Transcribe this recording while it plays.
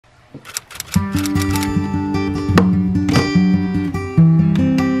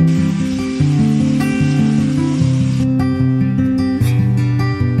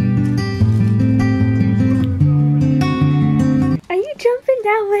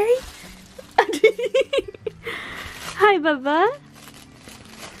birthday? Hi, Bubba.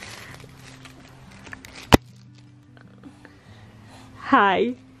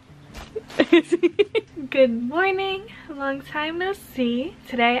 Hi. Good morning. Long time no see.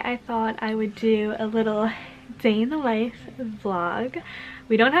 Today I thought I would do a little day in the life vlog.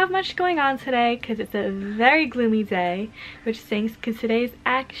 We don't have much going on today because it's a very gloomy day, which stinks because today is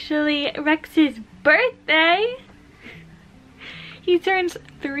actually Rex's birthday. He turns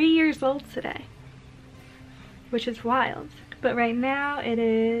 3 years old today, which is wild. But right now it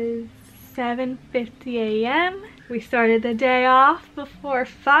is 7:50 a.m. We started the day off before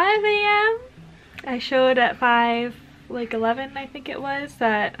 5 a.m. I showed at 5:11 I think it was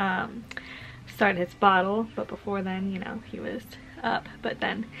that started his bottle, but before then, you know, he was up. But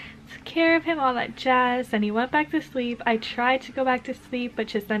then took care of him, all that jazz, and he went back to sleep. I tried to go back to sleep but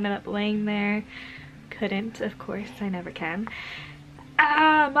just ended up laying there. Couldn't, of course, I never can.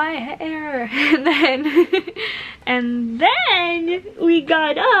 Ah, my hair. And then we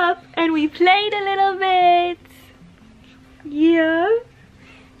got up and we played a little bit. Yeah.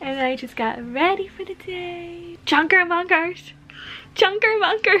 And I just got ready for the day. Chunker munkers. Chunker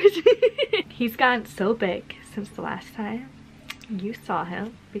munkers. He's gotten so big since the last time you saw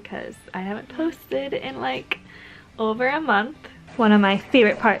him because I haven't posted in like over a month. One of my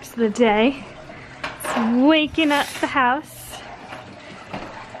favorite parts of the day is waking up the house.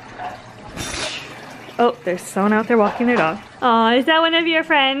 Oh, there's someone out there walking their dog. Oh, is that one of your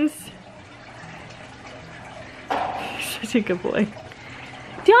friends? Such a good boy.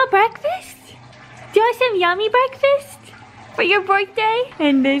 Do you want breakfast? Do you want some yummy breakfast for your birthday?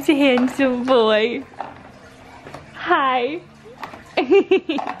 And this handsome boy. Hi. Do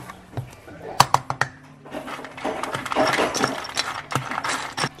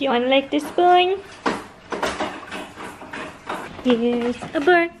you want to lick the spoon? Here's a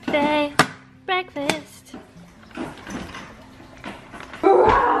birthday breakfast.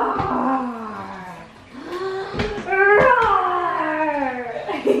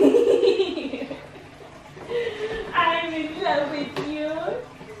 I'm in love with you.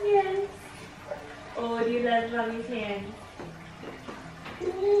 Yes. Oh, do you love Mommy's hand?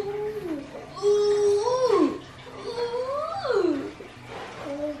 Ooh.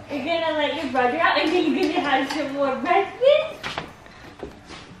 You're gonna let your brother out and then you're gonna have some more breakfast?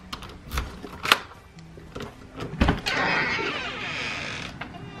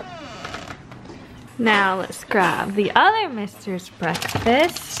 Now let's grab the other Mister's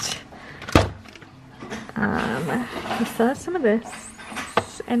breakfast. He still has some of this.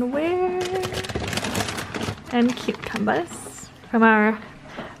 And cucumbers from our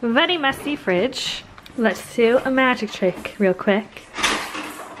very messy fridge. Let's do a magic trick real quick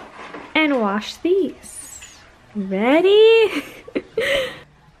and wash these. Ready?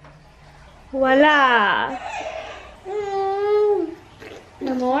 Voila!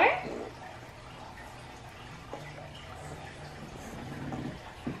 No more?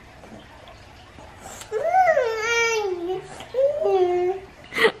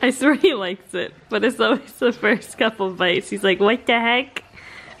 I swear he likes it, but it's always the first couple bites. He's like, what the heck?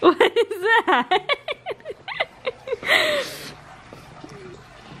 What is that?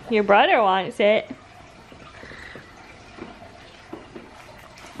 Your brother wants it.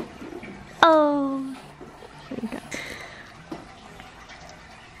 Oh. There you go.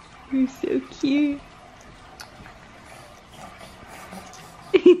 You're so cute.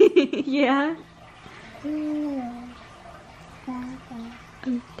 Yeah?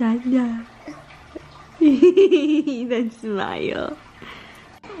 Oh, Dada. That smile.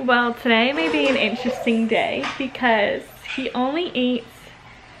 Well, today may be an interesting day because he ate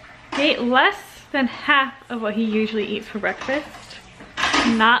less than half of what he usually eats for breakfast.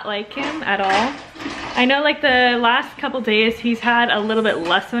 Not like him at all. I know like the last couple days he's had a little bit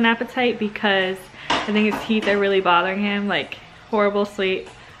less of an appetite because I think his teeth are really bothering him, like horrible sleep,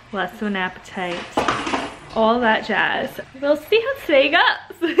 less of an appetite. All that jazz. We'll see how today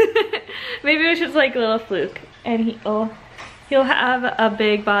goes. Maybe it was just like a little fluke. And he'll have a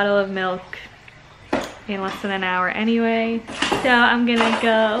big bottle of milk in less than an hour anyway. So I'm gonna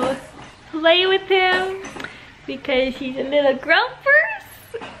go play with him because he's a little grumpers.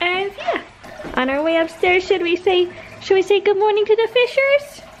 And yeah. On our way upstairs, should we say good morning to the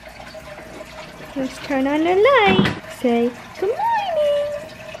fishers? Let's turn on the light. Say good morning.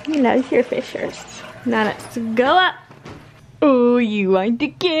 He loves your fishers. Now let's go up. Oh, you want the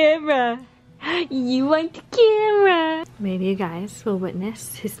camera. You want the camera. Maybe you guys will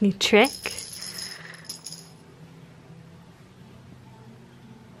witness his new trick.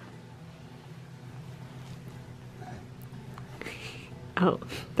 Oh,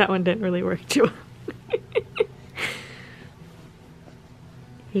 that one didn't really work too well.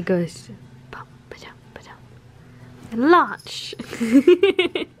 He goes, bum, ba-dum, ba-dum, and launch.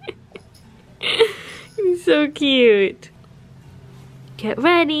 He's so cute. Get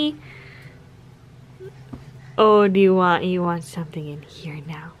ready. Oh, you want something in here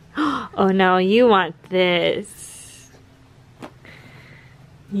now? Oh no, you want this.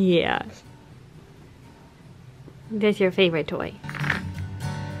 Yeah. That's your favorite toy.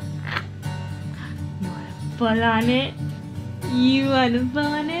 You wanna pull on it? You wanna pull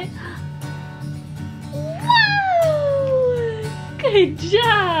on it? Wow! Good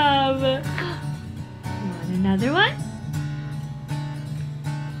job! You want another one?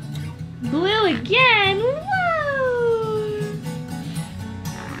 Blue again! Wow!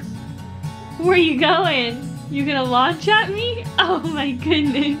 Where are you going? You gonna launch at me? Oh my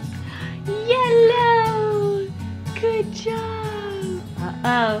goodness! Yellow! Good job!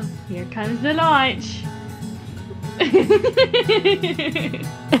 Uh-oh, here comes the launch.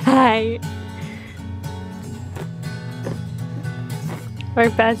 Hi. Our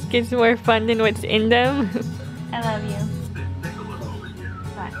baskets more fun than what's in them. I love you.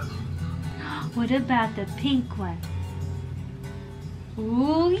 What about the pink one?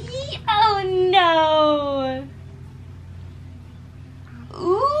 Ooh, oh no!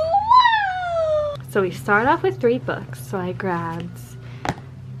 Ooh, wow! So we start off with 3 books. So I grabbed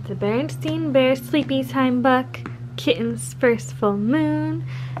the Berenstain Bears Sleepy Time book, Kitten's First Full Moon,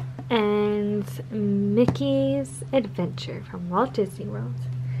 and Mickey's Adventure from Walt Disney World.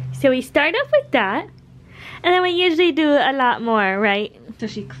 So we start off with that, and then we usually do a lot more, right? So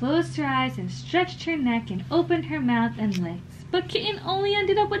she closed her eyes and stretched her neck and opened her mouth and licked. But Kitten only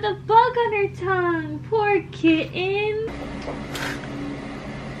ended up with a bug on her tongue. Poor Kitten.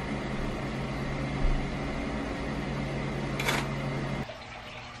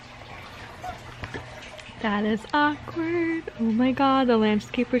 That is awkward. Oh my god, the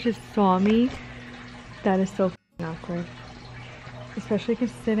landscaper just saw me. That is so awkward. Especially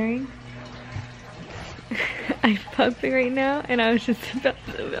considering I'm pumping right now and I was just about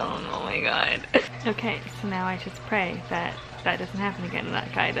to film. Oh my god. Okay, so now I just pray that that doesn't happen again and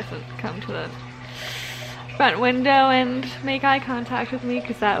that guy doesn't come to the front window and make eye contact with me,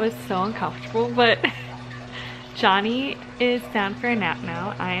 because that was so uncomfortable. But Johnny is down for a nap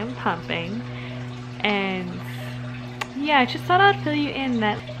now. I am pumping. And yeah, I just thought I'd fill you in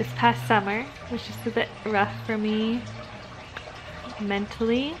that this past summer was just a bit rough for me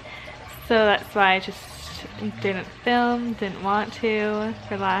mentally. So that's why I just didn't film, didn't want to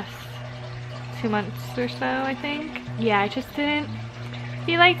for the last 2 months or so, I think. Yeah, I just didn't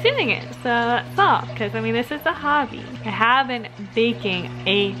feel like doing it. So that's all, because I mean, this is a hobby. I have been baking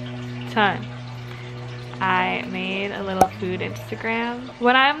a ton. I made a little food Instagram.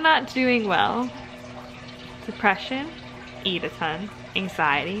 When I'm not doing well, depression, eat a ton,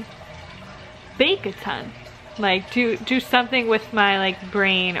 anxiety, bake a ton. Like do something with my like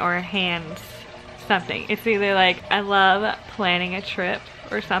brain or hands, something. It's either like I love planning a trip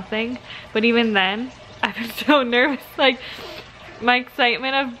or something, but even then I've been so nervous. Like my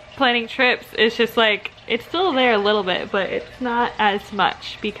excitement of planning trips is just like, it's still there a little bit, but it's not as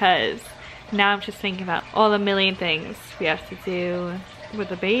much, because now I'm just thinking about all the million things we have to do with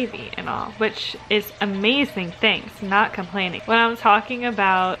the baby and all, which is amazing things, not complaining. When I'm talking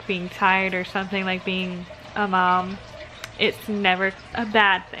about being tired or something, like being a mom, it's never a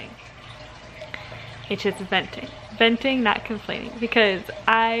bad thing. It's just venting. Venting, not complaining, because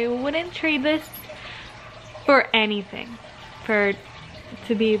I wouldn't trade this for anything. To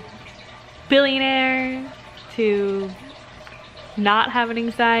be a billionaire, to not have an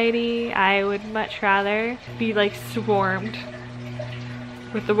anxiety, I would much rather be like swarmed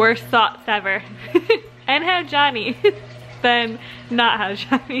with the worst thoughts ever and have Johnny than not have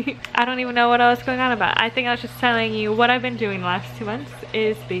Johnny. I don't even know what I was going on about. I think I was just telling you what I've been doing the last 2 months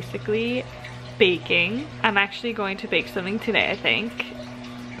is basically baking. I'm actually going to bake something today, I think.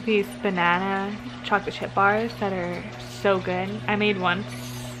 These banana chocolate chip bars that are so good. I made once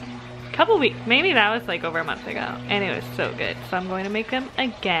a couple weeks, maybe that was like over a month ago, and it was so good. So I'm going to make them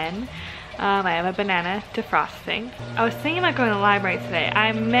again. I have a banana defrosting. I was thinking about going to the library today.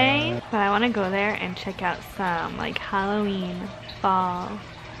 I may, but I want to go there and check out some like Halloween fall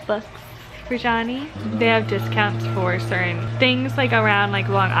books for Johnny. They have discounts for certain things like around like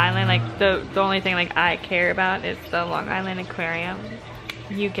Long Island. Like the only thing like I care about is the Long Island Aquarium.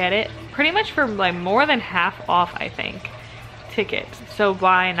 You get it pretty much for like more than half off, I think, tickets. So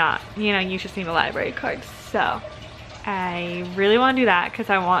why not? You know, you just need a library card. So I really want to do that because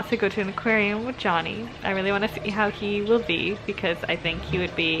I want to go to an aquarium with Johnny. I really want to see how he will be because I think he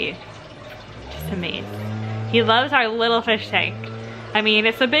would be just amazing. He loves our little fish tank. I mean,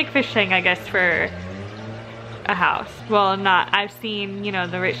 it's a big fish tank, I guess, for a house. Well, not, I've seen, you know,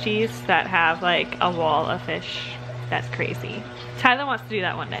 the Richies that have like a wall of fish. That's crazy. Tyler wants to do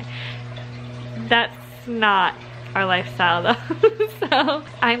that one day. That's not our lifestyle though. So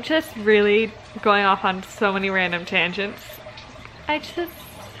I'm just really going off on so many random tangents. I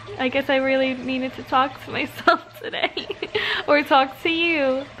guess I really needed to talk to myself today or talk to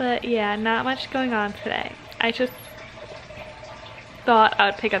you. But yeah, not much going on today. I just thought I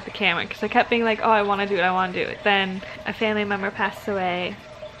would pick up the camera because I kept being like, oh, I want to do it, I want to do it. Then a family member passed away,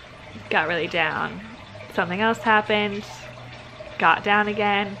 got really down. Something else happened, got down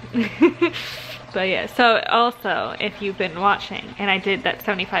again. But yeah, so also if you've been watching, and I did that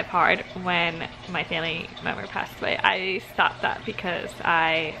 75 hard when my family member passed away, I stopped that because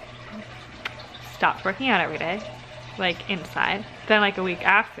I stopped working out every day, like inside. Then like a week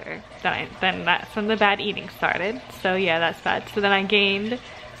after, then that's when the bad eating started. So yeah, that's bad. So then I gained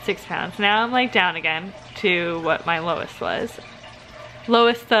 6 pounds. Now I'm like down again to what my lowest was.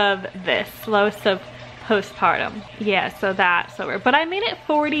 Lowest of postpartum. Yeah, so that's over. But I made it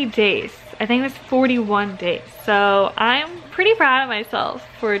 40 days. I think it was 41 days. So I'm pretty proud of myself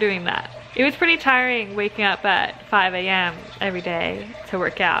for doing that. It was pretty tiring waking up at 5 a.m. every day to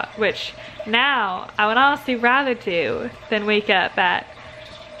work out, which now I would honestly rather do than wake up at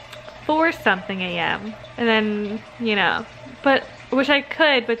 4 something a.m. and then, you know, but which I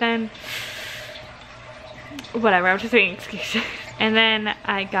could, but then whatever, I'm just making excuses. And then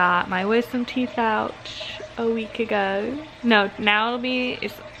I got my wisdom teeth out a week ago. No, now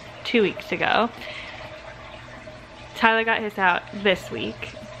it's 2 weeks ago. Tyler got his out this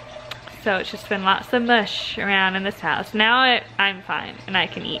week. So it's just been lots of mush around in this house. Now I'm fine and I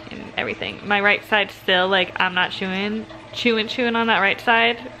can eat and everything. My right side still, like, I'm not chewing on that right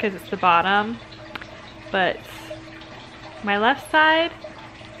side because it's the bottom. But my left side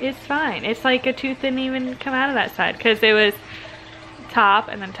is fine. It's like a tooth didn't even come out of that side because it was top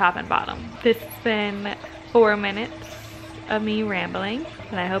and then top and bottom. This has been 4 minutes of me rambling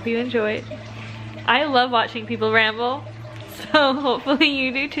and I hope you enjoyed. I love watching people ramble, so hopefully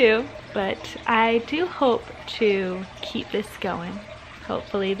you do too. But I do hope to keep this going.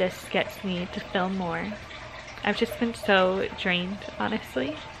 Hopefully this gets me to film more. I've just been so drained,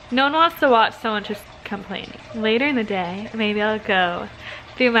 honestly. No one wants to watch someone just complaining. Later in the day, maybe I'll go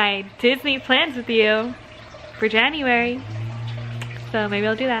through my Disney plans with you for January. So maybe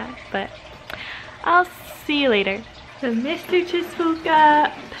I'll do that, but I'll see you later. So Mr. just woke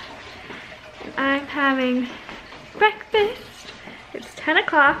up. I'm having breakfast. It's 10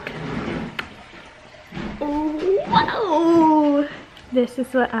 o'clock. Whoa! This is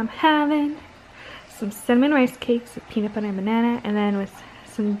what I'm having. Some cinnamon rice cakes with peanut butter and banana, and then with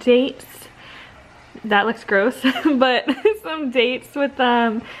some dates. That looks gross, but some dates with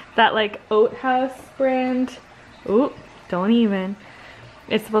that like Oat House brand. Ooh, don't even.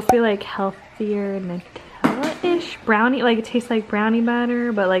 It's supposed to be like healthier Nutella-ish brownie, like it tastes like brownie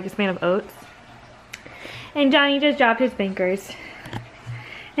batter, but like it's made of oats. And Johnny just dropped his bankers.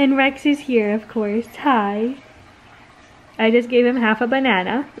 And Rex is here, of course. Hi. I just gave him half a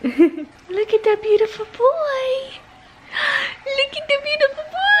banana. Look at that beautiful boy. Look at the beautiful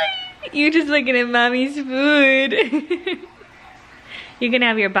boy. You're just looking at mommy's food. You're gonna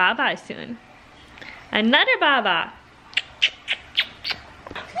have your baba soon. Another baba.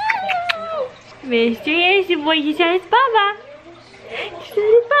 Mr. Yes, your boy just had his baba. Just had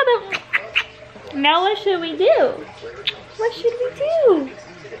his baba. Now what should we do? What should we do?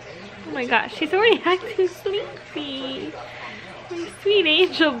 Oh my gosh, she's already acting sleepy. My sweet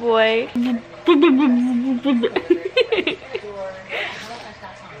angel boy.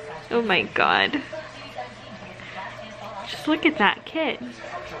 Oh my god. Just look at that kid.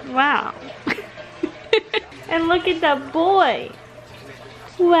 Wow. And look at that boy.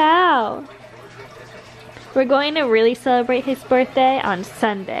 Wow. We're going to really celebrate his birthday on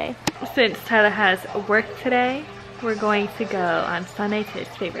Sunday. Since Tyler has work today, we're going to go on Sunday to his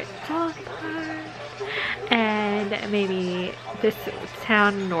favorite dog park. And maybe this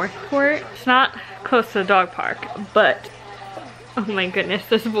town, Northport. It's not close to the dog park, but oh my goodness,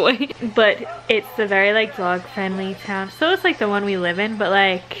 this boy. But it's a very like dog friendly town. So it's like the one we live in, but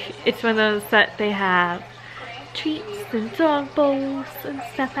like it's one of those that they have treats and dog bowls and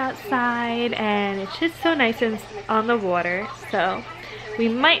stuff outside, and it's just so nice and on the water. So we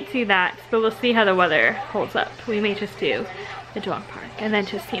might do that, but we'll see how the weather holds up. We may just do the dog park and then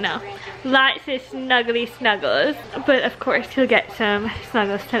just, you know, lots of snuggly snuggles. But of course he'll get some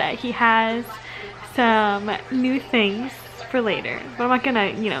snuggles today. He has some new things for later, but I'm not gonna,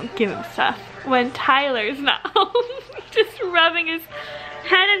 you know, give him stuff when Tyler's not home. Just rubbing his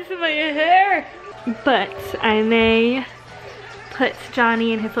head into my hair. But I may put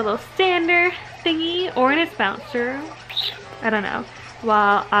Johnny in his little stander thingy or in his bouncer, I don't know,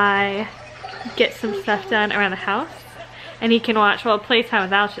 while I get some stuff done around the house, and he can watch while Playtime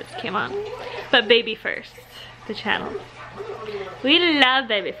with Alcius came on. But Baby First, the channel. We love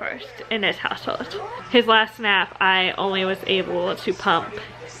Baby First in this household. His last nap, I only was able to pump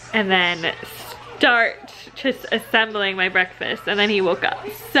and then start just assembling my breakfast, and then he woke up.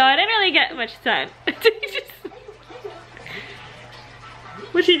 So I didn't really get much done.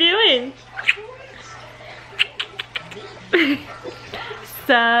 What you doing?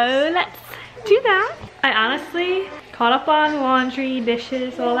 So let's do that. I honestly caught up on laundry,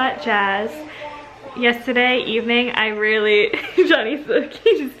 dishes, all that jazz. Yesterday evening, I really, Johnny's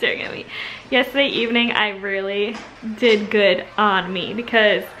just staring at me. Yesterday evening, I really did good on me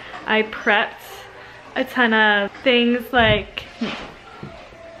because I prepped a ton of things like,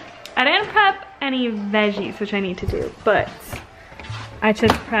 I didn't prep any veggies, which I need to do, but I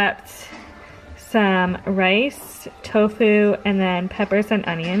just prepped some rice, tofu, and then peppers and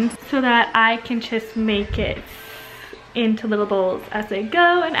onions so that I can just make it into little bowls as I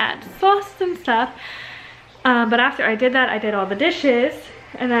go and add sauce and stuff. But after I did that, I did all the dishes,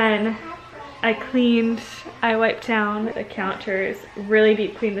 and then I wiped down the counters, really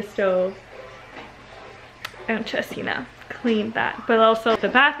deep cleaned the stove, and just, you know, cleaned that. But also the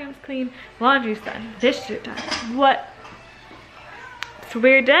bathroom's clean, laundry's done, dishes are done. What? It's a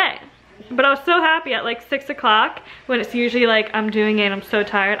weird day. But I was so happy at like 6 o'clock when it's usually like I'm doing it and I'm so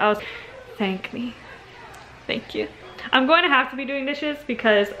tired. I was, thank me. Thank you. I'm going to have to be doing dishes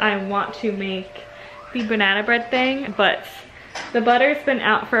because I want to make the banana bread thing, but the butter's been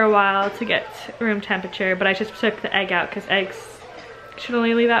out for a while to get room temperature, but I just took the egg out because eggs should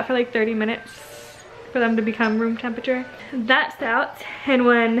only leave out for like 30 minutes for them to become room temperature. That's out, and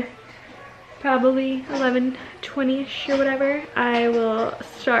when probably 11:20ish or whatever, I will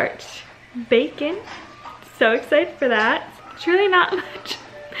start baking. So excited for that. It's really not much.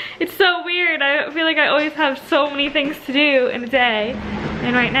 It's so weird. I feel like I always have so many things to do in a day,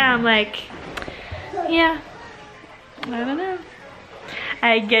 and right now I'm like, yeah, I don't know.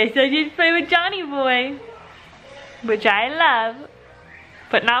 I guess I just play with Johnny Boy, which I love,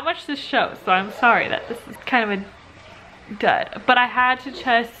 but not much to show, so I'm sorry that this is kind of a dud. But I had to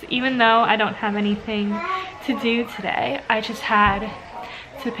just, even though I don't have anything to do today, I just had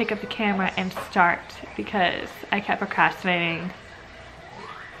to pick up the camera and start because I kept procrastinating,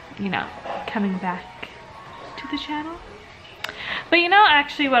 you know, coming back to the channel. But you know,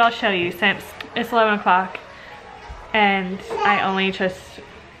 actually what I'll show you, since it's 11 o'clock and I only just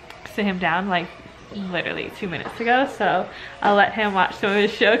sit him down like literally 2 minutes ago, so I'll let him watch some of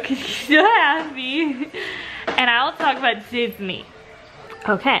his show because he's so happy. And I'll talk about Disney.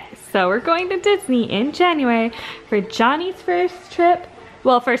 Okay, so we're going to Disney in January for Johnny's first trip,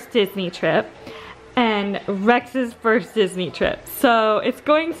 well, first Disney trip, and Rex's first Disney trip. So it's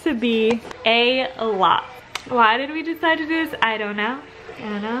going to be a lot. Why did we decide to do this? I don't know.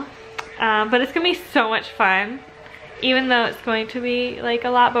 But it's gonna be so much fun, even though it's going to be like a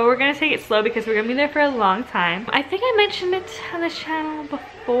lot, but we're gonna take it slow because we're gonna be there for a long time. I think I mentioned it on this channel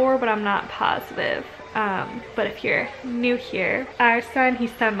before, but I'm not positive. But if you're new here, our son,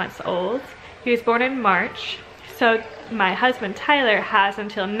 he's 7 months old. He was born in March. So my husband, Tyler, has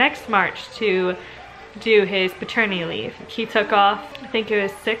until next March to do his paternity leave. He took off, I think it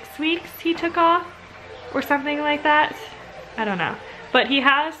was 6 weeks he took off or something like that. I don't know. But he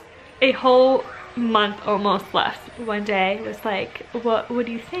has a whole month almost left. One day was like, what would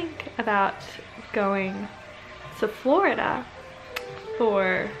you think about going to Florida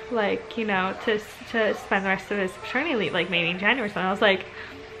for like, you know, to spend the rest of his paternity leave, like maybe in January or something. I was like,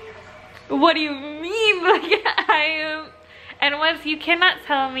 what do you mean? Like, and once you cannot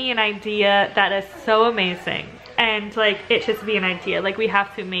tell me an idea that is so amazing and like it just be an idea, like we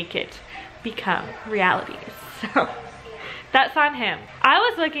have to make it become reality. So that's on him. I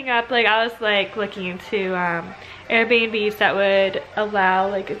was looking up, like I was like looking into Airbnbs that would allow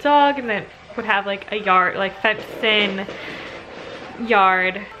like a dog and then would have like a yard, like fenced in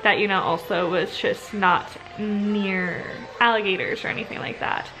yard that, you know, also was just not near alligators or anything like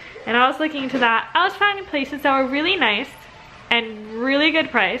that. And I was looking into that. I was finding places that were really nice and really good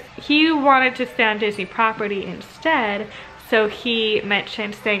price. He wanted to stay on Disney property instead, so he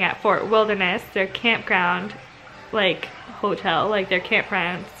mentioned staying at Fort Wilderness, their campground, like hotel, like their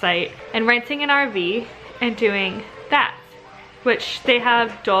campground site, and renting an RV and doing that, which they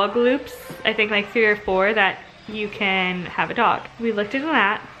have dog loops, I think like 3 or 4 that you can have a dog. We looked into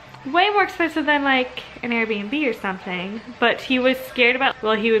that. Way more expensive than like an Airbnb or something, but he was scared about,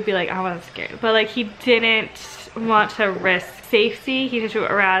 well, he would be like, I wasn't scared, but like he didn't want to risk safety. He just would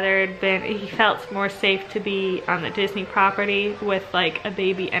rather he felt more safe to be on the Disney property with like a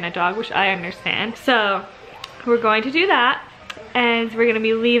baby and a dog, which I understand. So we're going to do that, and we're gonna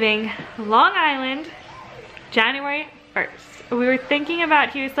be leaving Long Island January 1st. We were thinking about,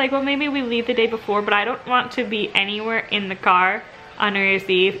 he was like, well, maybe we leave the day before, but I don't want to be anywhere in the car on New Year's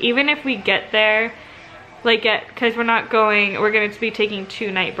Eve, even if we get there, like because we're going to be taking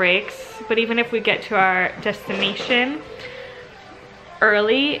 2 night breaks, but even if we get to our destination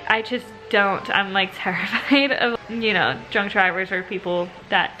early, I just don't, I'm like terrified of, you know, drunk drivers or people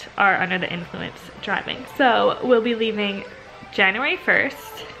that are under the influence driving. So we'll be leaving January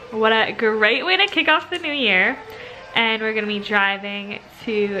 1st. What a great way to kick off the new year. And we're gonna be driving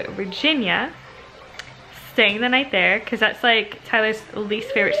to Virginia, staying the night there, because that's like Tyler's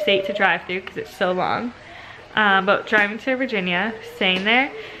least favorite state to drive through because it's so long. But driving to Virginia, staying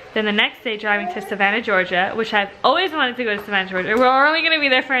there. Then the next day driving to Savannah, Georgia, which I've always wanted to go to Savannah, Georgia. We're only gonna be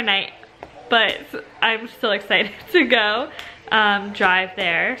there for a night, but I'm still excited to go drive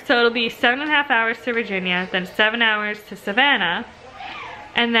there. So it'll be 7.5 hours to Virginia, then 7 hours to Savannah.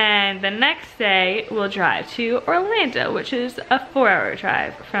 And then the next day we'll drive to Orlando, which is a 4-hour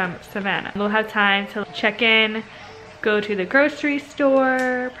drive from Savannah. We'll have time to check in, go to the grocery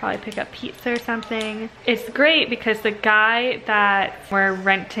store, probably pick up pizza or something. It's great because the guy that we're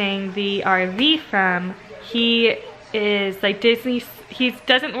renting the RV from, he is like Disney, he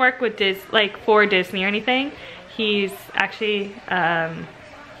doesn't work with for Disney or anything. He's actually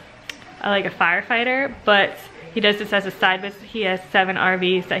like a firefighter, but he does this as a side business. He has 7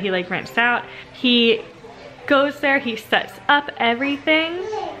 RVs that he like rents out. He goes there, he sets up everything,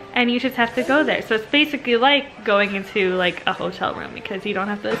 and you just have to go there. So it's basically like going into like a hotel room because you don't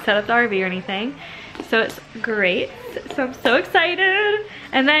have to set up the RV or anything. So it's great. So I'm so excited.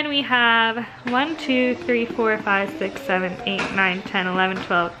 And then we have 1, 2, 3, 4, 5, 6, 7, 8, 9, 10, 11,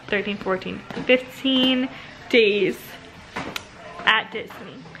 12, 13, 14, 15 days at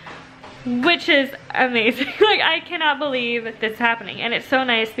Disney, which is amazing. Like, I cannot believe this is happening. And it's so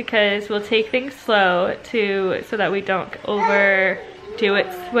nice because we'll take things slow so that we don't overdo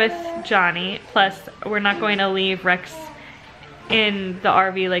it with Johnny. Plus, we're not going to leave Rex in the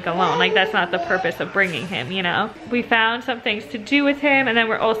RV like alone. Like, that's not the purpose of bringing him, you know? We found some things to do with him, and then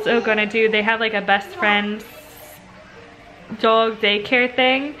we're also gonna they have like a best friend's dog daycare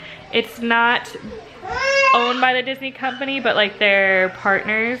thing. It's not owned by the Disney company, but like they're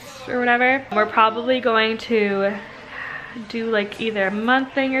partners or whatever. We're probably going to do like either a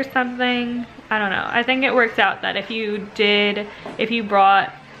month thing or something. I don't know. I think it works out that if you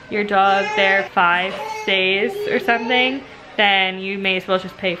brought your dog there 5 days or something, then you may as well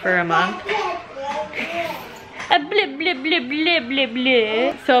just pay for a month. Blip, blip, blip, blip, blip,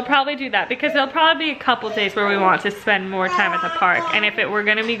 blip. So I'll probably do that because there'll probably be a couple days where we want to spend more time at the park. And if we're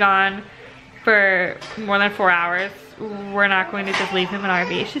gonna be gone for more than 4 hours, we're not going to just leave him in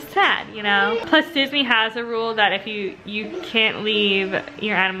RV. It's just sad, you know? Plus Disney has a rule that if you can't leave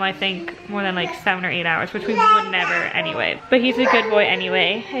your animal, I think, more than like 7 or 8 hours, which we would never anyway. But he's a good boy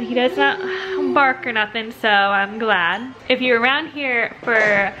anyway, and he does not bark or nothing, so I'm glad. If you're around here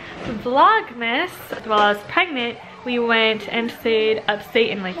for Vlogmas, while I was pregnant, we went and stayed upstate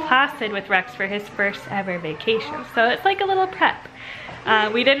in Lake Placid with Rex for his first ever vacation. So it's like a little prep.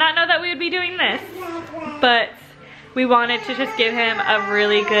 We did not know that we would be doing this, but we wanted to just give him a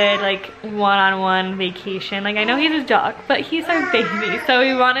really good like one-on-one vacation. Like, I know he's a dog, but he's our baby, so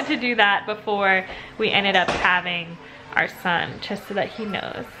we wanted to do that before we ended up having our son, just so that he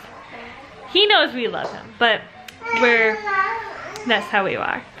knows we love him, but that's how we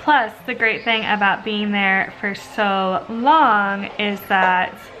are. Plus, the great thing about being there for so long is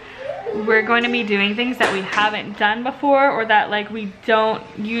that we're going to be doing things that we haven't done before, or that like we don't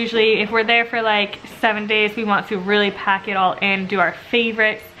usually. If we're there for like 7 days, we want to really pack it all in, do our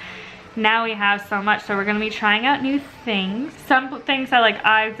favorites. Now we have so much, so we're going to be trying out new things. Some things that like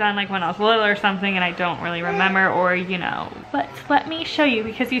I've done like when I was little or something and I don't really remember, or you know. But let me show you,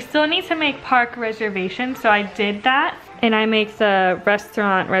 because you still need to make park reservations. So I did that, and I make the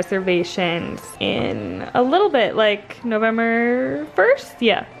restaurant reservations in a little bit, like November 1st,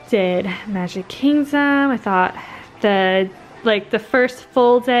 yeah. Did Magic Kingdom. I thought the first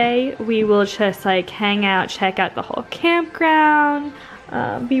full day we will just like hang out, check out the whole campground,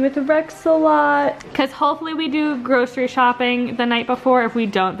 be with Rex a lot. Because hopefully we do grocery shopping the night before. If we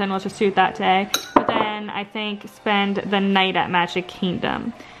don't, then we'll just do it that day. But then I think spend the night at Magic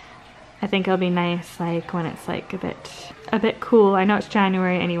Kingdom. I think it'll be nice, like when it's like a bit cool. I know it's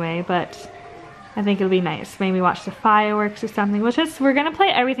January anyway, but I think it'll be nice. Maybe watch the fireworks or something. We're gonna play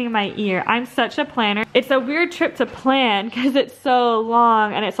everything in my ear. I'm such a planner. It's a weird trip to plan because it's so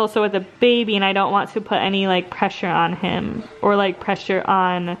long and it's also with a baby and I don't want to put any like pressure on him or like pressure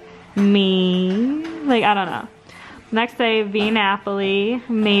on me. Like, I don't know. Next day, Via Napoli,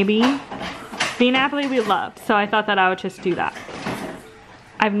 maybe. Via Napoli we loved, so I thought that I would just do that.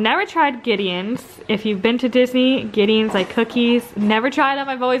 I've never tried Gideon's. If you've been to Disney, Gideon's like cookies. Never tried them,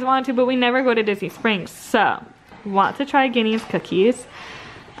 I've always wanted to, but we never go to Disney Springs. So, want to try Gideon's cookies.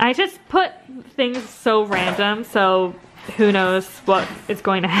 I just put things so random, so who knows what is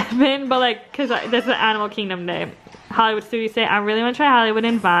going to happen. But like, cause this is an Animal Kingdom day. Hollywood Studios Day, I really want to try Hollywood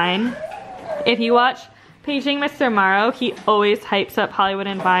and Vine. If you watch Paging Mr. Morrow, he always hypes up Hollywood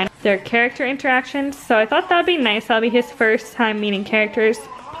and Vine. Their character interactions, so I thought that'd be nice. That'll be his first time meeting characters,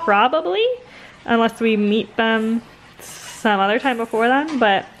 probably, unless we meet them some other time before then.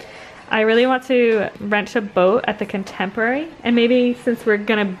 But I really want to rent a boat at the Contemporary, and maybe since we're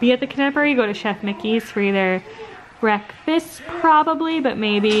gonna be at the Contemporary, go to Chef Mickey's for either breakfast probably, but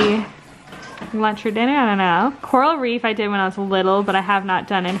maybe lunch or dinner, I don't know. Coral Reef I did when I was little, but I have not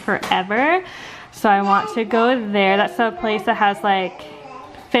done in forever. So I want to go there. That's a place that has like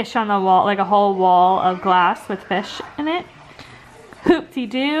fish on the wall, like a whole wall of glass with fish in it.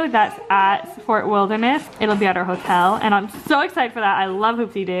 Hoop-Dee-Doo, that's at Fort Wilderness. It'll be at our hotel, and I'm so excited for that. I love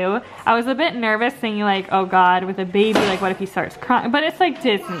Hoop-Dee-Doo. I was a bit nervous thinking like, oh god, with a baby, like what if he starts crying? But it's like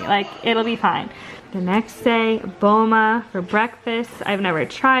Disney, like it'll be fine. The next day, Boma for breakfast. I've never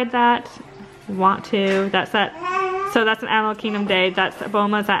tried that. Want to. So that's an Animal Kingdom day. That's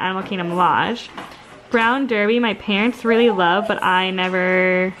Boma's at Animal Kingdom Lodge. Brown Derby, my parents really love, but I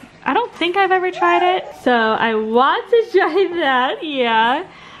don't think I've ever tried it. So I want to try that, yeah.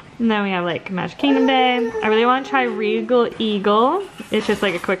 And then we have like Magic Kingdom Day. I really want to try Regal Eagle. It's just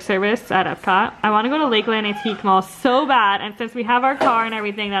like a quick service at Epcot. I want to go to Lakeland Antique Mall so bad, and since we have our car and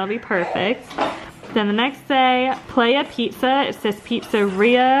everything, that'll be perfect. Then the next day, Playa Pizza. It's this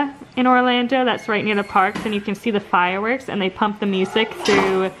pizzeria in Orlando that's right near the parks, and you can see the fireworks, and they pump the music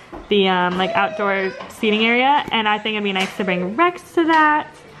through the like outdoor seating area, and I think it'd be nice to bring Rex to that.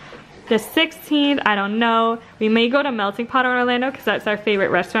 The 16th, I don't know. We may go to Melting Pot in Orlando because that's our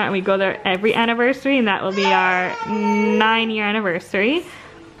favorite restaurant, and we go there every anniversary, and that will be our 9-year anniversary.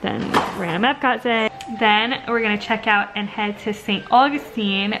 Then random Epcot day. Then we're gonna check out and head to St.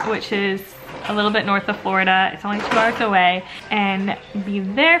 Augustine, which is a little bit north of Florida. It's only 2 hours away, and be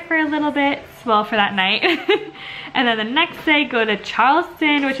there for a little bit, well, for that night. And then the next day go to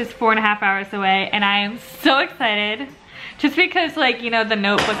Charleston, which is 4.5 hours away, and I am so excited. Just because, like, you know, the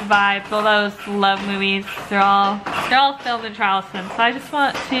Notebook vibes, all those love movies, they're all filmed in Charleston. So I just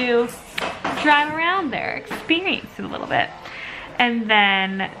want to drive around there, experience it a little bit. And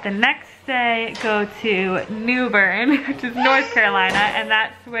then the next day go to New Bern, which is North Carolina, and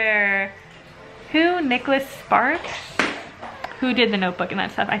that's where Nicholas Sparks, who did the Notebook and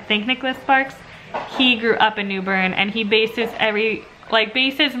that stuff. I think Nicholas Sparks. He grew up in New Bern, and he bases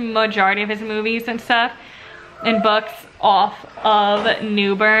majority of his movies and stuff and books off of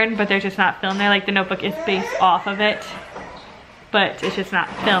New Bern, but they're just not filmed there. Like the Notebook is based off of it, but it's just not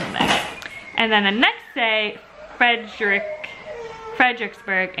filmed there. And then the next day, Fredericksburg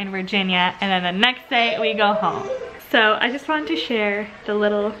in Virginia, and then the next day we go home. So I just wanted to share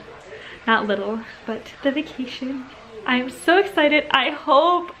the the vacation. I'm so excited. I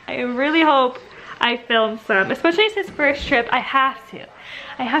really hope I film some, especially as his first trip. I have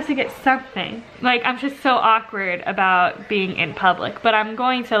to get something. Like, I'm just so awkward about being in public, but I'm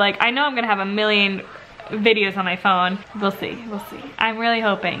going to, like, I know I'm gonna have a million videos on my phone. We'll see. I'm really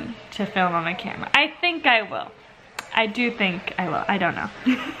hoping to film on my camera. I think I will. I do think I will. I don't know.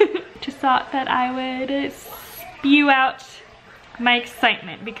 Just thought that I would spew out my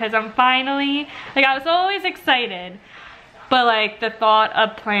excitement because I'm finally, like, I was always excited, but like the thought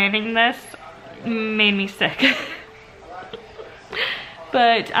of planning this made me sick.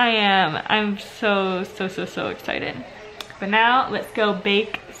 But I'm so excited. But now let's go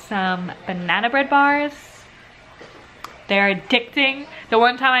bake some banana bread bars. They're addicting. The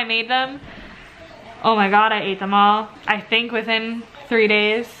one time I made them, oh my god, I ate them all. I think within 3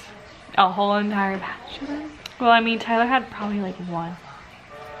 days, a whole entire batch of them. Well, I mean, Tyler had probably like one.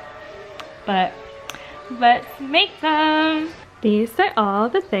 But let's make them. These are all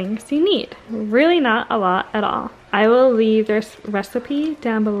the things you need. Really not a lot at all. I will leave this recipe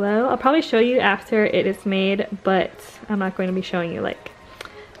down below. I'll probably show you after it is made, but I'm not going to be showing you like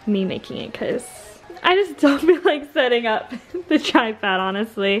me making it because I just don't feel like setting up the tripod,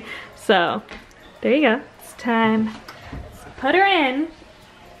 honestly. So there you go. It's time. Let's put her in.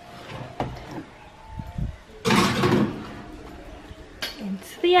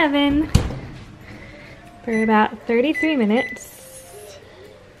 Into the oven for about 33 minutes.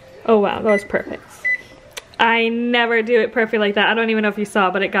 Oh wow, that was perfect. I never do it perfect like that. I don't even know if you saw,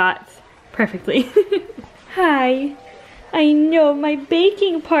 but it got perfectly. Hi. I know, my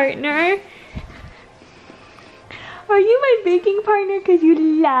baking partner. Are you my baking partner? Because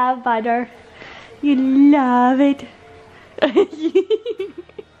you love butter. You love it.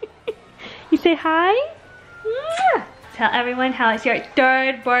 You say hi? Yeah. Tell everyone how it's your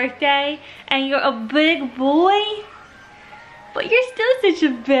 3rd birthday and you're a big boy. But you're still such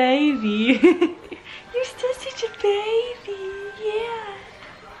a baby. You're still such a baby. Yeah.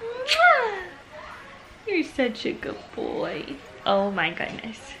 You're such a good boy. Oh my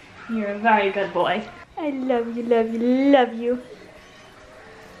goodness. You're a very good boy. I love you, love you, love you.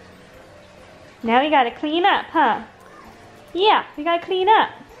 Now we gotta clean up, huh? Yeah, we gotta clean up.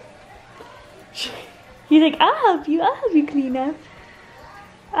 He's like, I'll help you clean up.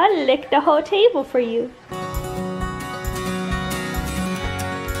 I'll lick the whole table for you.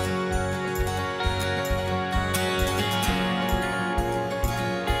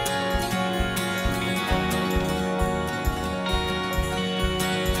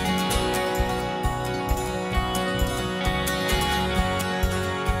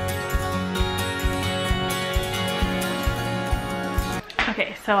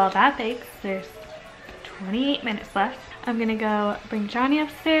 Okay, so while that bakes, there's 28 minutes left. I'm gonna go bring Johnny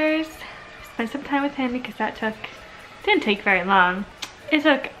upstairs, spend some time with him because that didn't take very long. It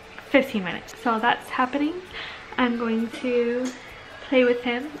took 15 minutes. So while that's happening, I'm going to play with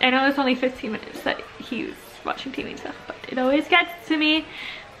him. I know it's only 15 minutes that he was watching TV and stuff, but it always gets to me.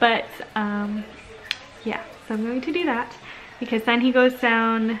 But yeah, so I'm going to do that because then he goes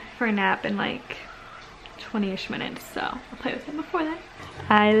down for a nap in like 20-ish minutes, so I'll play with him before that.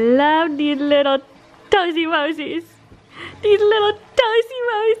 I love these little toasty mosies. These little toasty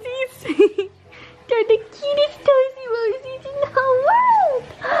mosies. They're the cutest toasty mosies in the whole world.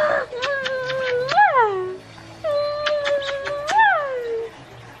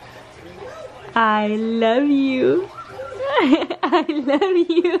 I love you. I love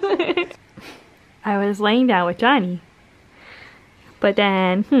you. I was laying down with Johnny, but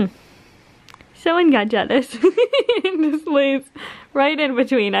then, someone got jealous and just lays right in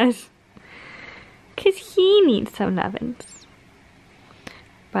between us. Because he needs some nubbins.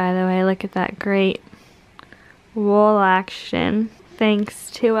 By the way, look at that great wall action. Thanks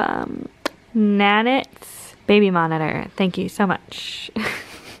to Nanit's baby monitor. Thank you so much.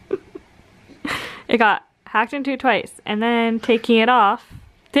 It got hacked into twice. And then taking it off.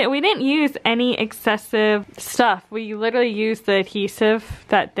 We didn't use any excessive stuff. We literally used the adhesive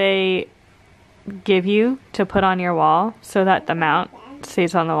that they give you to put on your wall so that the mount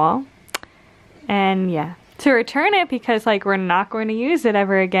stays on the wall. And yeah, to return it because like we're not going to use it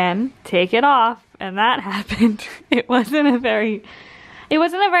ever again, take it off, and that happened. It wasn't a very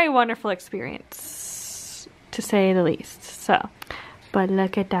wonderful experience, to say the least. So, but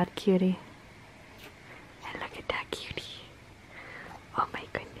look at that cutie. And look at that cutie. Oh my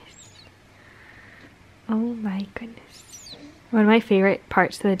goodness. Oh my goodness. One of my favorite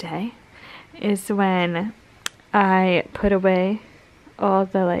parts of the day is when I put away all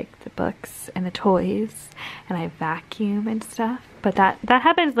the the books and the toys and I vacuum and stuff, but that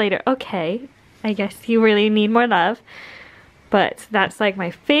happens later. Okay, I guess you really need more love, but that's like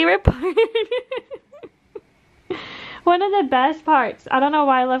my favorite part. One of the best parts. I don't know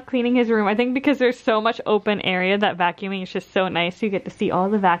why I love cleaning his room. I think because there's so much open area that vacuuming is just so nice. You get to see all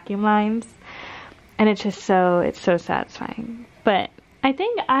the vacuum lines and it's so satisfying. But I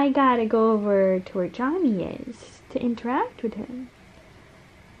think I gotta go over to where Johnny is to interact with him.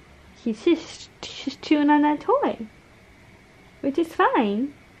 He's just chewing on that toy, which is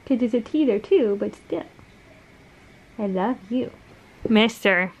fine because there's a teeter too, but still, I love you.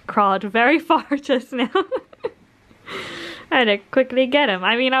 Mister crawled very far just now. I had to quickly get him.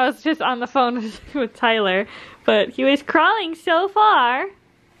 I mean, I was just on the phone with Tyler, but he was crawling so far.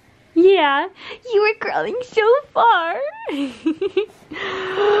 Yeah, you were crawling so far.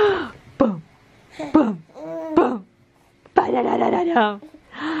 Boom, boom, boom, ba-da-da-da-da-da.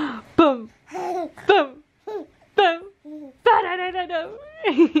 Boom, boom, boom, ba-da-da-da-da.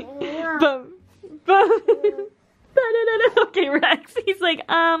 Boom, boom, ba-da-da-da. Okay, Rex, he's like,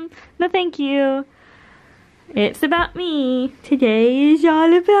 no thank you. It's about me. Today is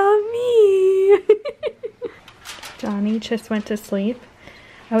all about me. Johnny just went to sleep.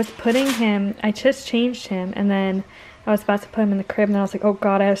 I was putting him, I just changed him, and then I was about to put him in the crib, and I was like, oh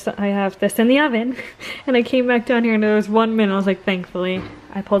god, I have this in the oven. And I came back down here and there was 1 minute. I was like, thankfully,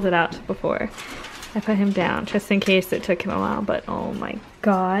 I pulled it out before I put him down, just in case it took him a while. But oh my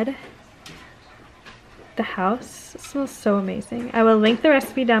god. The house smells so amazing. I will link the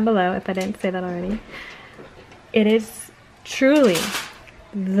recipe down below if I didn't say that already. It is truly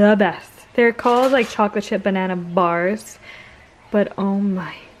the best. They're called like chocolate chip banana bars, but oh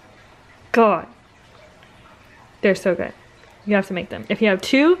my god, they're so good. You have to make them. If you have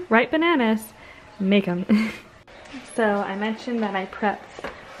 2 ripe bananas, make them. So I mentioned that I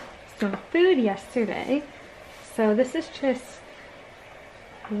prepped some food yesterday. So this is just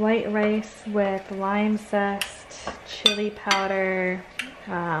white rice with lime zest, chili powder,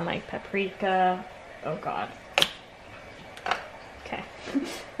 like paprika. Oh god. Okay.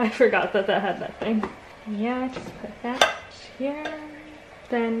 I forgot that that had that thing. Yeah, just put that here.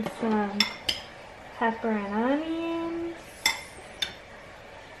 Then some pepper and onions.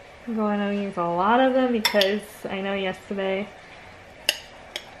 I'm going to use a lot of them because I know yesterday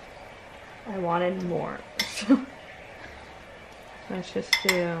I wanted more. So let's just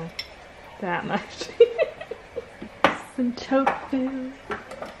do that much. Some tofu.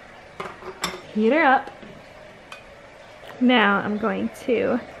 Heat her up. Now I'm going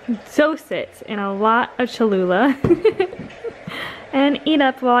to dose it in a lot of Cholula and eat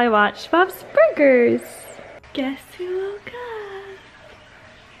up while I watch Bob's Burgers. Guess who woke up?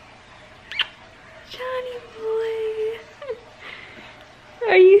 Johnny boy.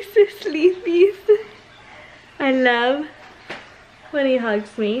 Are you so sleepy? I love when he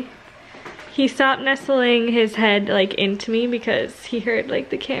hugs me. He stopped nestling his head like into me because he heard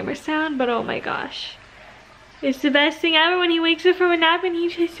like the camera sound, but oh my gosh. It's the best thing ever when he wakes up from a nap and he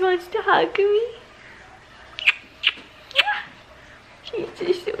just wants to hug me. He's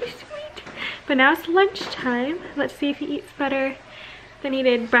just so sweet. But now it's lunchtime. Let's see if he eats better than he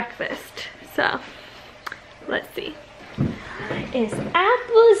did breakfast. So, let's see. It's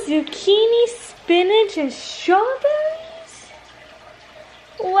apple, zucchini, spinach, and strawberries?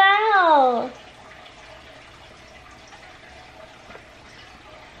 Wow.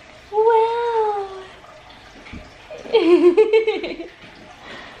 Wow.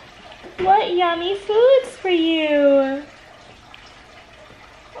 What yummy foods for you.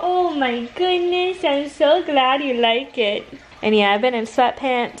 Oh my goodness, I'm so glad you like it. And yeah, I've been in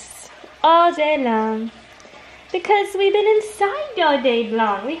sweatpants all day long because we've been inside all day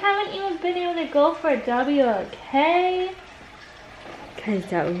long. We haven't even been able to go for a W, okay? Because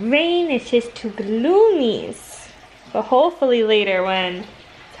the rain is just too gloomy. But hopefully later when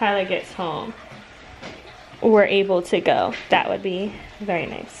Tyler gets home, we're able to go. That would be very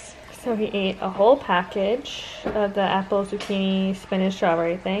nice. So he ate a whole package of the apple, zucchini, spinach,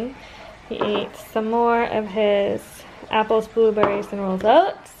 strawberry thing. He ate some more of his apples, blueberries, and rolled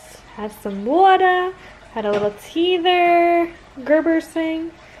oats. Had some water. Had a little tea there. Gerber's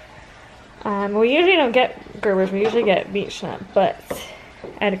thing. We usually don't get Gerber's. We usually get beach nut, but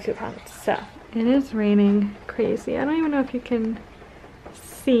I had a coupon. So it is raining crazy. I don't even know if you can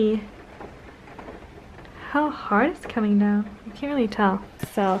see how hard it's coming down. You can't really tell.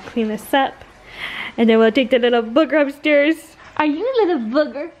 So I'll clean this up and then we'll take the little booger upstairs. Are you a little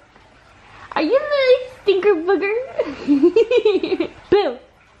booger? Are you a little stinker booger? Boo!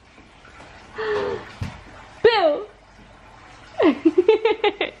 Boo!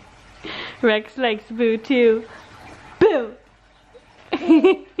 Rex likes Boo too. Boo!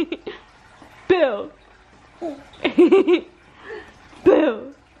 Boo!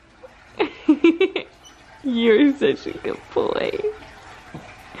 Boo! You're such a good boy.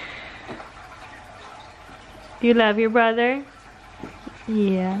 You love your brother?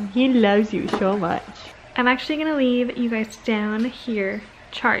 Yeah, he loves you so much. I'm actually gonna leave you guys down here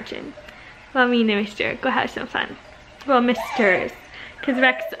charging. Well, me and Mr. go have some fun. Well, Mr.'s, because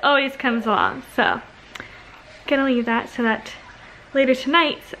Rex always comes along. So, gonna leave that so that later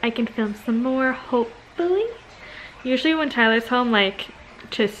tonight I can film some more, hopefully. Usually when Tyler's home, like,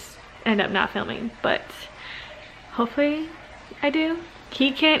 just end up not filming, but hopefully I do.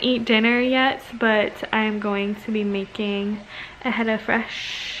 He can't eat dinner yet, but I'm going to be making a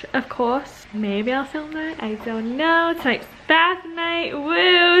HelloFresh, of course. Maybe I'll film that, I don't know. Tonight's bath night,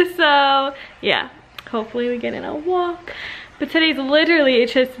 woo! So yeah, hopefully we get in a walk. But today's literally,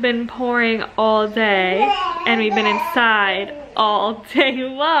 it's just been pouring all day and we've been inside all day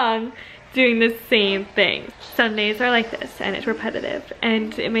long. doing the same thing. Sundays are like this, and it's repetitive,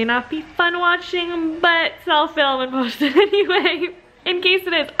 and it may not be fun watching, but I'll film and post it anyway. In case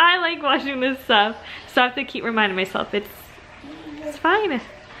it is, I like watching this stuff, so I have to keep reminding myself it's fine.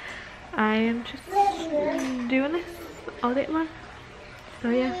 I am just doing this all day long. So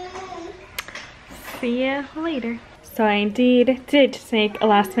yeah, see ya later. So I indeed did just make a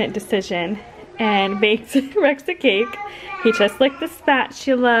last minute decision and baked Rex a cake. He just licked the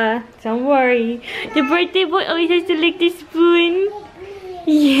spatula. Don't worry. The birthday boy always has to lick the spoon.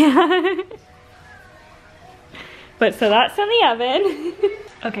 Yeah. But so that's in the oven.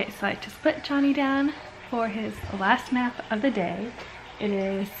 Okay, so I just put Johnny down for his last nap of the day. It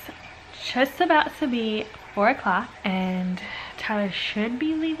is just about to be 4 o'clock and Tyler should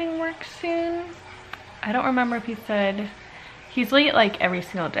be leaving work soon. I don't remember if he said, he's late like every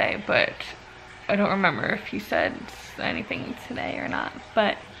single day, but I don't remember if he said anything today or not,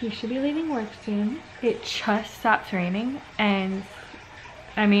 but he should be leaving work soon. It just stopped raining, and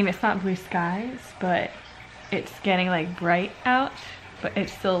I mean, it's not blue skies, but it's getting like bright out, but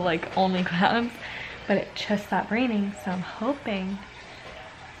it's still like only clouds, but it just stopped raining. So I'm hoping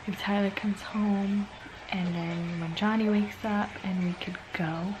if Tyler comes home and then when Johnny wakes up and we could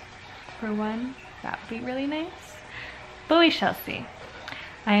go for one, that would be really nice, but we shall see.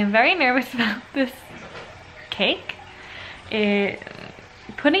 I am very nervous about this cake.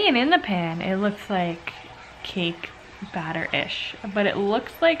 Putting it in the pan, it looks like cake batter-ish, but it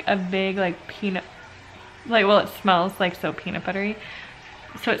looks like a big like peanut, like, well, it smells like so peanut buttery,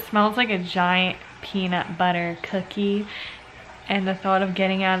 so it smells like a giant peanut butter cookie, and the thought of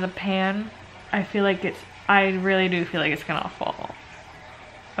getting out of the pan, I really do feel like it's gonna fall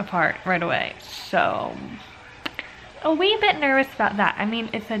apart right away. So a wee bit nervous about that. I mean,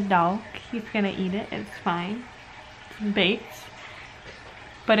 it's a dog, he's gonna eat it, it's fine, it's baked,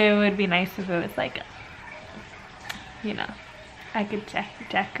 but it would be nice if it was like, you know, I could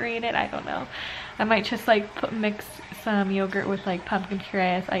decorate it. I don't know, I might just like mix some yogurt with like pumpkin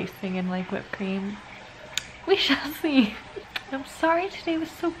puree icing and like whipped cream. We shall see. I'm sorry today was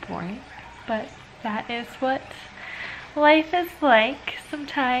so boring, but that is what life is like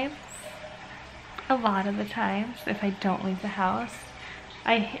sometimes. A lot of the times, if I don't leave the house.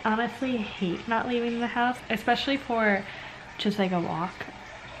 I honestly hate not leaving the house, especially for just like a walk.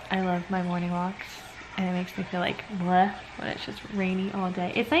 I love my morning walks, and it makes me feel like bleh when it's just rainy all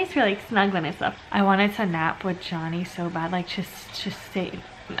day. It's nice for like snuggling and stuff. I wanted to nap with Johnny so bad, like just stay.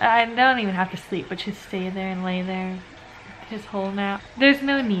 I don't even have to sleep, but just stay there and lay there his whole nap. There's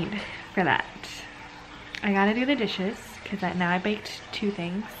no need for that. I gotta do the dishes because now I baked 2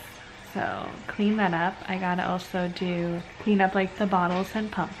 things. So clean that up. I gotta also clean up like the bottles and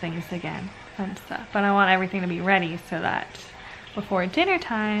pump things again and stuff. But I want everything to be ready so that before dinner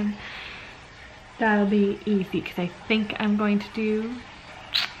time, that'll be easy, because I think I'm going to do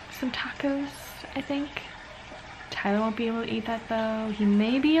some tacos, I think. Tyler won't be able to eat that though. He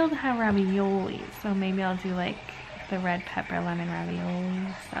may be able to have ravioli, so maybe I'll do like the red pepper lemon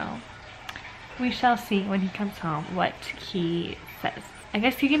ravioli. So we shall see when he comes home what he says. I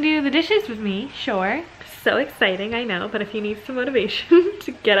guess he can do the dishes with me, sure. So exciting, I know, but if you need some motivation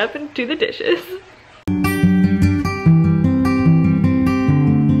to get up and do the dishes.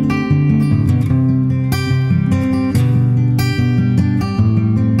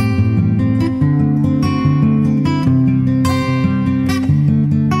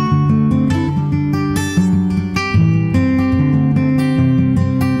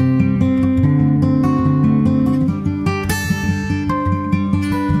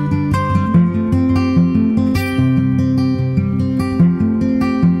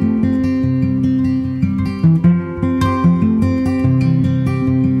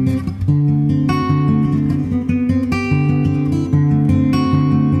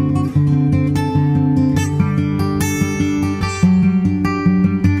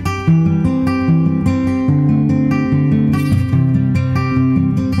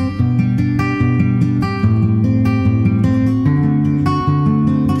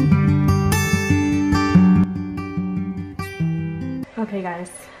 Okay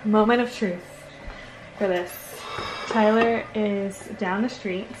guys, moment of truth for this. Tyler is down the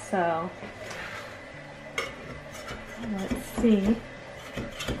street, so let's see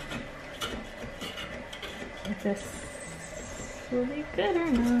if this will be good or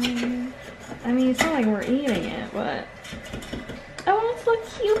not. I mean, it's not like we're eating it, but I want it to look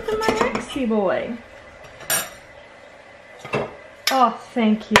cute for my Rexy boy. Oh,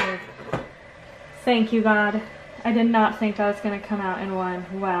 thank you. Thank you, God. I did not think that was gonna come out in one.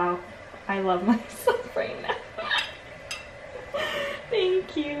 Wow. I love myself right now.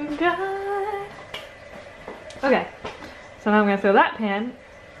 Thank you, God. Okay, so now I'm gonna throw that pan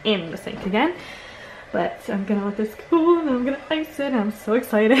in the sink again. But I'm gonna let this cool and I'm gonna ice it. I'm so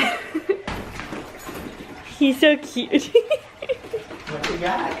excited. He's so cute. What you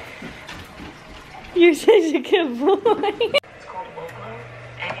got? You're such a good boy. It's called Glow Glow,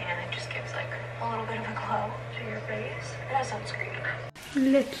 and it just gives like a little bit of a glow to your face. It has sunscreen.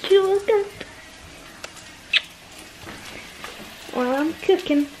 Let's do that while I'm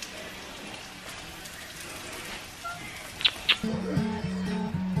cooking.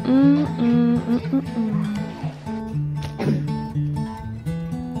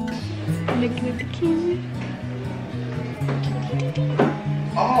 Looking at the camera.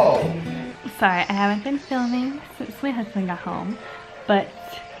 Oh! Sorry, I haven't been filming since my husband got home, but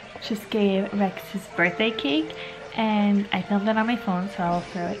just gave Rex his birthday cake, and I filmed it on my phone, so I'll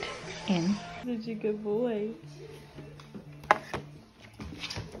throw it in. Such a good boy.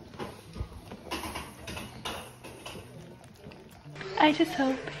 I just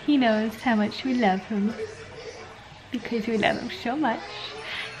hope he knows how much we love him, because we love him so much.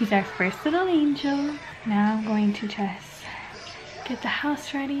 He's our first little angel. Now I'm going to just get the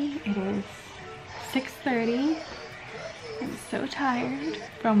house ready. It is 6:30. I'm so tired.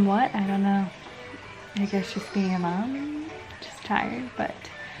 From what? I don't know. I guess just being a mom. Just tired, but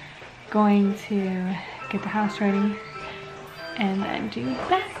going to get the house ready and then do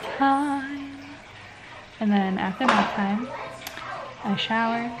bath time. And then after bath time, I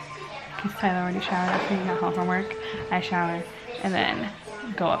shower, because Tyler already showered after he got home from work. I shower and then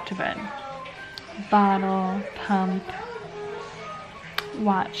go up to bed. Bottle, pump,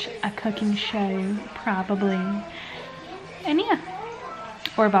 watch a cooking show, probably. And yeah,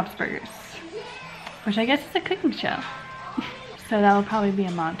 or Bob's Burgers, which I guess is a cooking show. So that will probably be a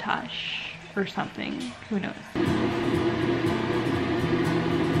montage or something, who knows.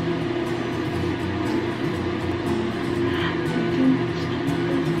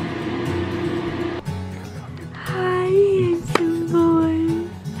 Hi, handsome boy.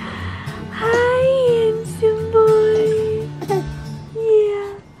 Hi, handsome boy. Yeah.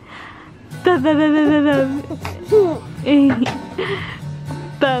 Bum, bum, bum, bum, bum,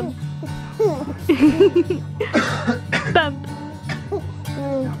 bum. Bump.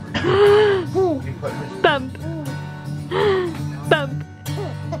 Bump. Bump. Bump.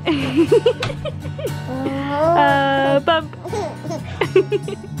 Bump.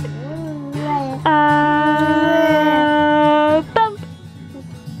 Bump.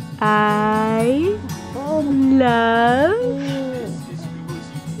 I love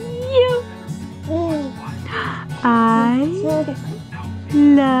you. I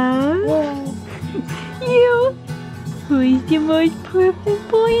love you. Who is the most perfect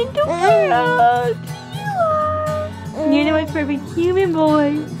boy in the world? You are. You're the most perfect human boy.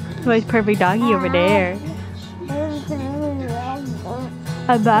 The most perfect doggy over there.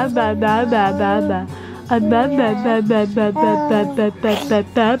 Ba ba ba ba ba ba. Ba ba ba ba ba ba ba ba ba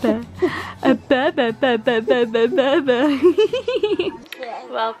ba ba. Ba ba ba ba ba ba ba.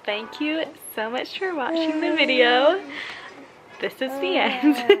 Well, thank you so much for watching the video. This is the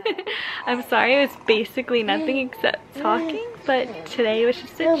end. I'm sorry it was basically nothing except talking, but today was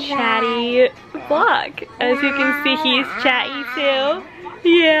just a chatty vlog. As you can see, he's chatty too.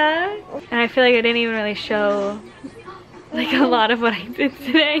 Yeah. And I feel like I didn't even really show like a lot of what I did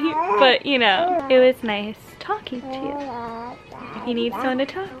today, but you know, it was nice talking to you. If you need someone to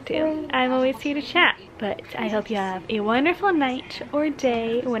talk to, I'm always here to chat. But I hope you have a wonderful night or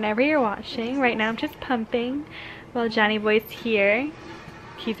day whenever you're watching. Right now I'm just pumping while Johnny Boy's here.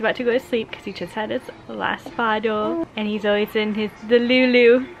 He's about to go to sleep because he just had his last bottle, and he's always in his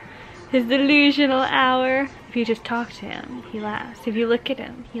delulu, his delusional hour. If you just talk to him, he laughs. If you look at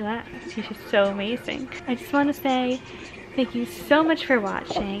him, he laughs. He's just so amazing. I just want to say thank you so much for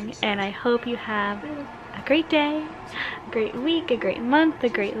watching, and I hope you have a great day, a great week, a great month, a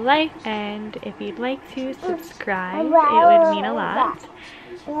great life. And if you'd like to subscribe, it would mean a lot.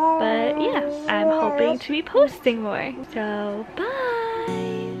 But yeah, I'm hoping to be posting more. So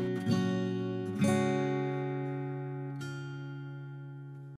bye!